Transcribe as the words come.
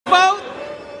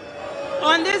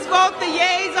On this vote, the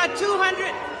yeas are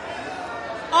 200.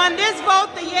 On this vote,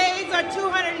 the yeas are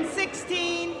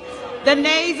 216. The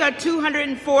nays are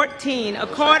 214.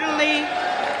 Accordingly,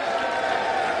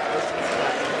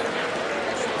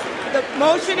 the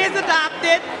motion is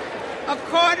adopted.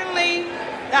 Accordingly,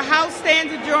 the House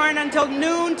stands adjourned until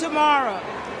noon tomorrow.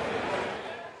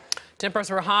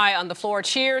 Tempers were high on the floor.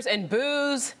 Cheers and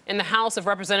boos in the House of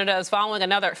Representatives following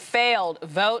another failed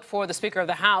vote for the Speaker of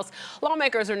the House.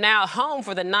 Lawmakers are now home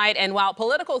for the night, and while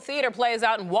political theater plays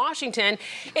out in Washington,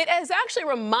 it is actually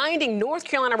reminding North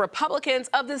Carolina Republicans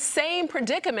of the same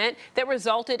predicament that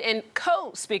resulted in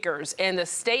co-speakers in the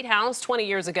State House 20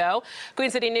 years ago.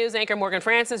 Queen City News anchor Morgan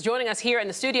Francis joining us here in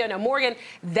the studio. Now, Morgan,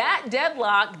 that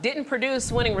deadlock didn't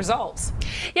produce winning results.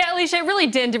 Yeah, Alicia, it really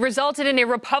didn't. It resulted in a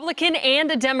Republican and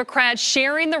a Democrat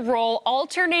sharing the role,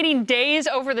 alternating days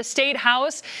over the State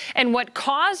House, and what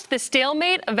caused the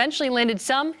stalemate eventually landed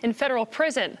some in federal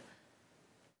prison.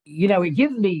 You know, it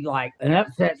gives me like an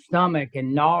upset stomach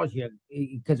and nausea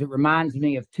because it reminds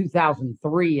me of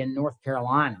 2003 in North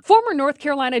Carolina. Former North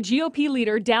Carolina GOP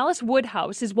leader Dallas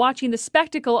Woodhouse is watching the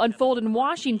spectacle unfold in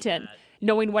Washington,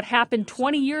 knowing what happened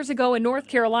 20 years ago in North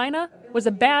Carolina was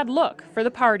a bad look for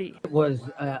the party. It was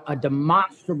a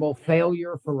demonstrable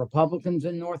failure for Republicans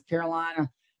in North Carolina.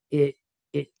 It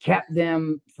kept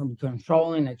them from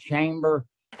controlling the chamber.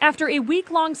 After a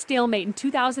week-long stalemate in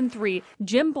 2003,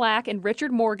 Jim Black and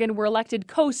Richard Morgan were elected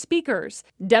co-speakers.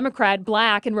 Democrat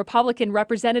Black and Republican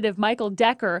Representative Michael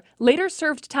Decker later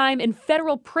served time in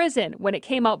federal prison when it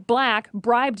came out Black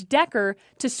bribed Decker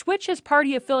to switch his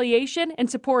party affiliation and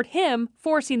support him,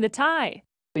 forcing the tie.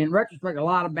 In retrospect, a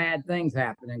lot of bad things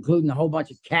happened, including a whole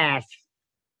bunch of cash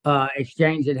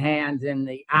exchanging hands in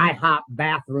the IHOP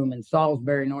bathroom in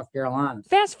Salisbury, North Carolina.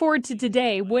 Fast forward to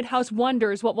today, Woodhouse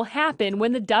wonders what will happen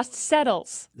when the dust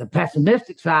settles. The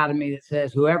pessimistic side of me that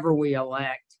says whoever we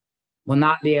elect will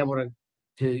not be able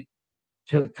to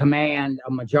command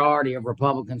a majority of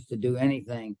Republicans to do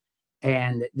anything.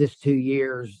 And this 2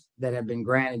 years that have been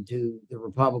granted to the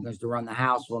Republicans to run the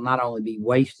House will not only be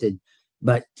wasted,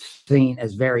 but seen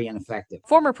as very ineffective.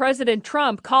 Former President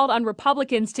Trump called on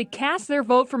Republicans to cast their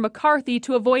vote for McCarthy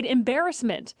to avoid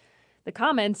embarrassment. The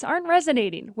comments aren't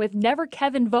resonating with Never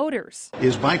Kevin voters.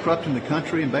 Is bankrupting the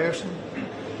country embarrassing?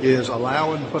 Is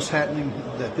allowing what's happening,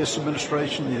 that this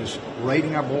administration is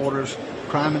raiding our borders,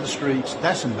 crime in the streets?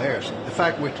 That's embarrassing. The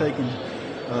fact we're taking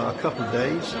a couple of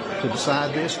days to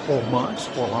decide this, or months,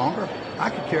 or longer,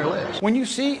 I could care less. When you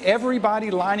see everybody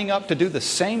lining up to do the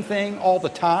same thing all the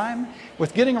time,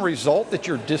 with getting a result that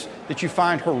you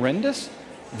find horrendous,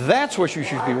 that's what you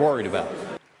should be worried about.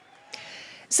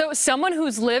 So someone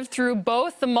who's lived through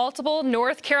both the multiple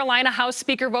North Carolina House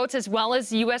Speaker votes as well as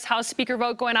the U.S. House Speaker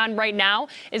vote going on right now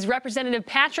is Representative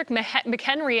Patrick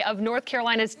McHenry of North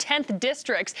Carolina's 10th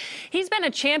District. He's been a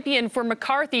champion for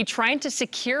McCarthy trying to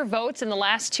secure votes in the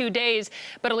last 2 days.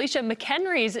 But Alicia,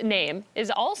 McHenry's name is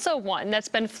also one that's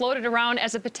been floated around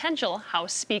as a potential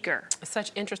House Speaker.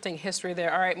 Such interesting history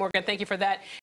there. All right, Morgan, thank you for that.